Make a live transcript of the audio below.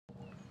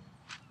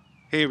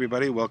Hey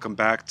everybody, welcome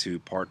back to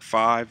part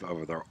 5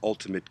 of our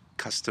ultimate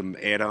custom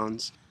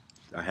add-ons.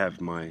 I have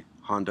my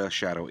Honda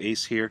Shadow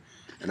Ace here,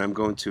 and I'm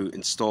going to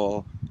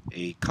install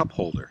a cup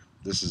holder.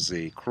 This is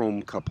a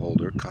chrome cup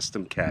holder,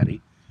 custom caddy,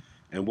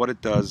 and what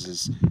it does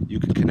is you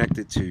can connect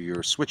it to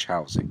your switch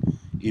housing,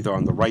 either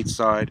on the right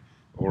side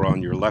or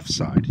on your left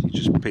side. You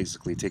just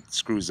basically take the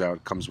screws out,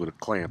 it comes with a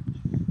clamp,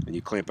 and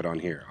you clamp it on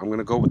here. I'm going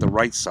to go with the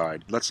right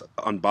side. Let's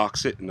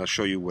unbox it and I'll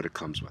show you what it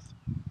comes with.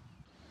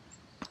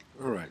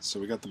 Alright, so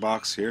we got the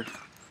box here.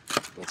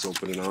 Let's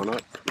open it on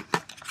up.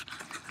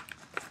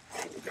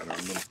 We got our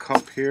little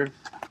cup here.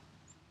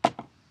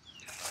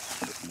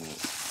 We'll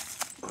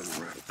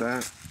unwrap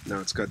that.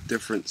 Now it's got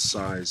different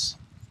size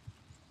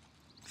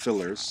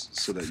fillers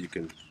so that you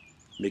can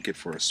make it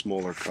for a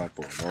smaller cup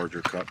or a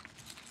larger cup,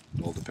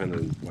 all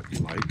depending on what you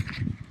like.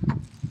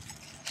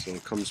 So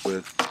it comes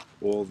with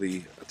all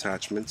the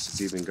attachments.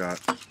 It's even got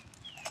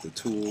the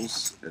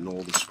tools and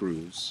all the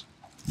screws.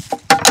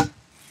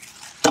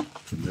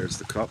 And there's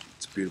the cup.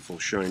 It's a beautiful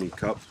shiny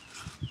cup.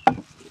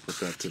 We'll put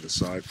that to the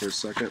side for a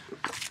second.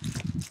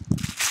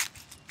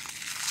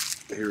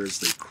 Here is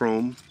the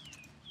chrome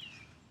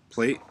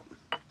plate.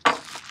 And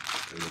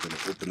we're going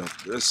to open up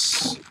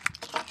this.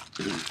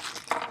 And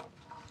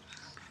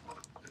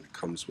it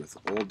comes with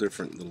all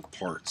different little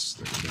parts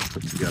that we're going to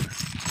put together,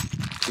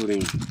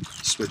 including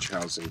switch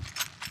housing,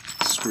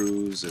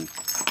 screws, and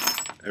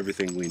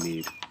everything we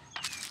need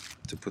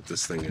to put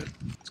this thing in.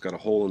 It's got a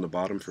hole in the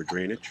bottom for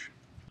drainage.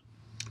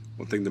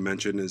 One thing to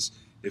mention is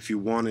if you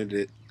wanted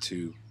it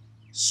to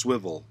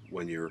swivel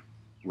when you're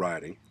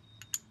riding,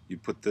 you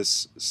put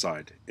this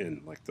side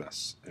in like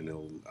this and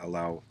it'll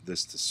allow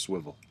this to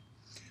swivel.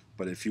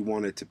 But if you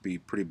want it to be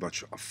pretty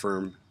much a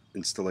firm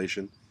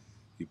installation,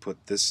 you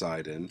put this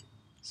side in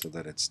so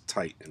that it's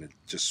tight and it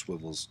just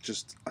swivels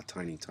just a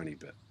tiny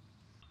bit.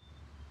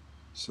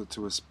 So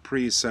to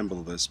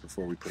pre-assemble this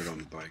before we put it on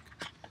the bike,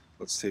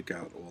 let's take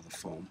out all the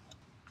foam.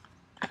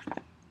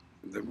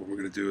 And then what we're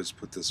going to do is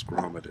put this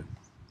grommet in.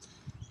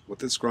 What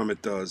this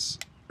grommet does,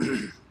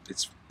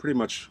 it's pretty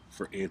much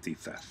for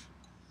anti-theft.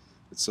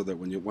 It's so that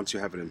once you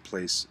have it in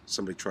place,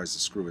 somebody tries to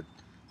screw it,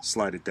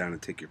 slide it down and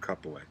take your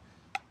cup away,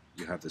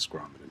 you have this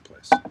grommet in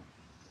place.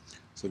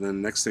 So then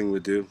the next thing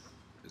we'll do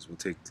is we'll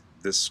take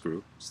this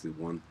screw, it's the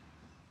one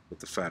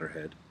with the fatter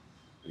head,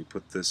 and you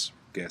put this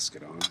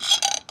gasket on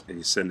and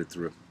you send it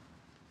through.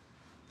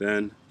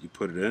 Then you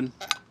put it in.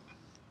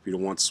 If you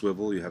don't want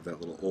swivel, you have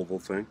that little oval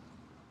thing.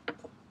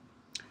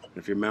 And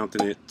if you're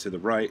mounting it to the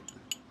right,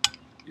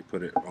 you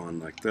put it on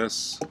like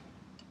this,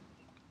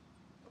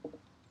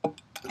 and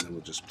then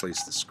we'll just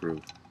place the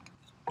screw.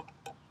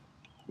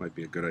 Might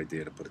be a good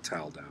idea to put a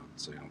towel down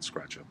so you don't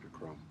scratch up your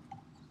chrome.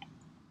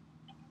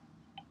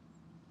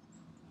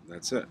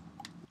 That's it.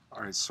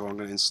 Alright, so I'm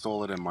going to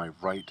install it in my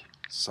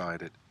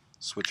right-sided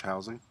switch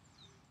housing.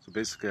 So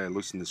basically I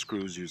loosen the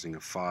screws using a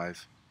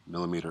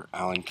 5mm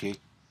Allen key,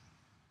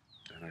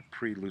 and I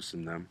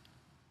pre-loosen them.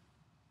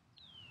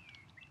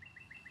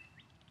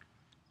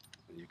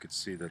 And you can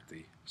see that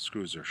the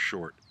screws are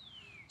short.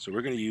 So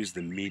we're going to use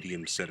the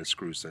medium set of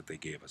screws that they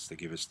gave us. They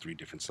gave us 3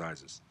 different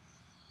sizes.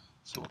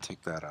 So we'll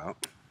take that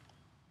out.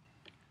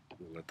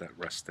 We'll let that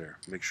rest there.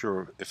 Make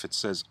sure if it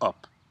says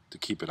up to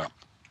keep it up.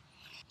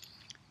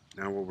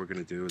 Now what we're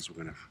going to do is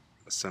we're going to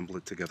assemble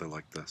it together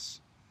like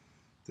this.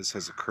 This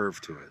has a curve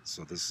to it,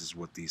 so this is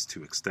what these 2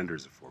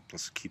 extenders are for.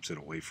 Plus it keeps it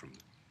away from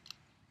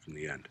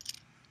the end.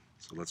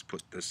 So let's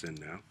put this in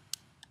now.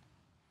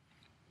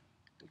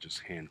 We'll just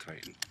hand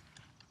tighten.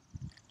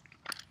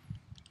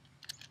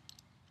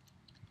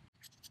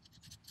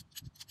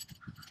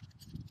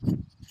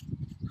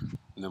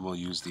 And then we'll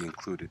use the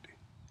included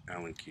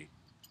Allen key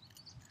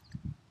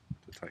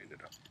to tighten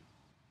it up.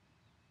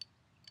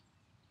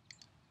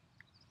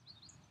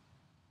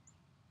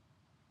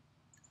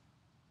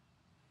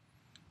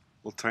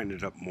 We'll tighten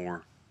it up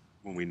more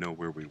when we know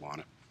where we want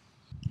it.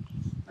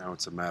 Now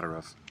it's a matter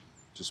of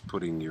just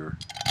putting your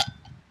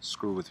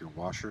screw with your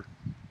washer,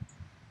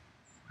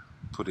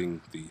 putting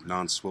the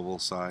non-swivel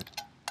side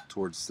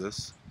towards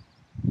this,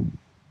 and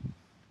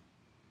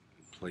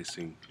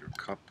placing your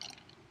cup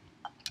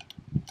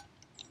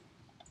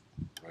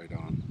right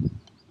on.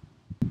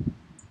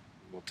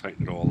 We'll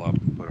tighten it all up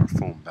and put our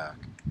foam back.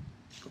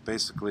 But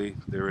basically,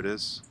 there it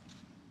is,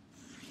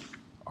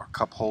 our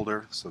cup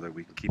holder so that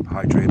we can keep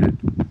hydrated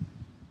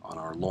on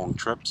our long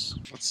trips.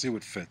 Let's see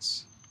what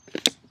fits.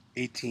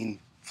 18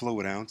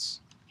 fluid ounce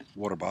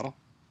water bottle.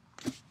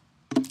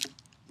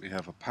 We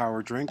have a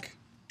power drink,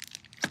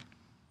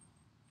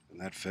 and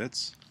that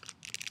fits.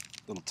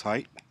 A little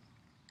tight.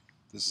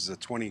 This is a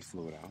 20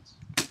 fluid ounce.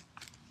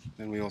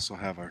 Then we also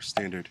have our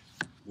standard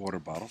water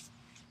bottle.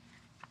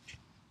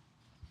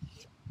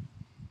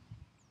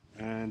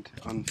 And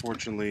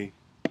unfortunately,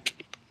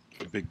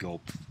 a big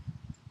gulp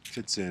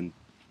fits in.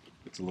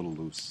 It's a little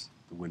loose.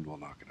 The wind will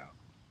knock it out.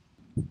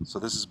 So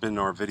this has been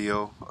our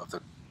video of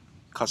the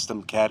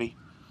custom caddy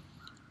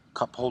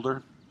cup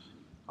holder.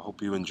 I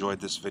hope you enjoyed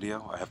this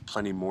video. I have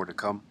plenty more to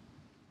come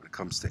when it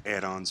comes to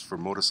add-ons for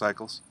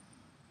motorcycles.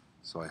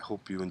 So I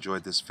hope you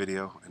enjoyed this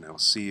video, and I will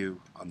see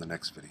you on the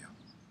next video.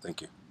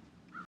 Thank you.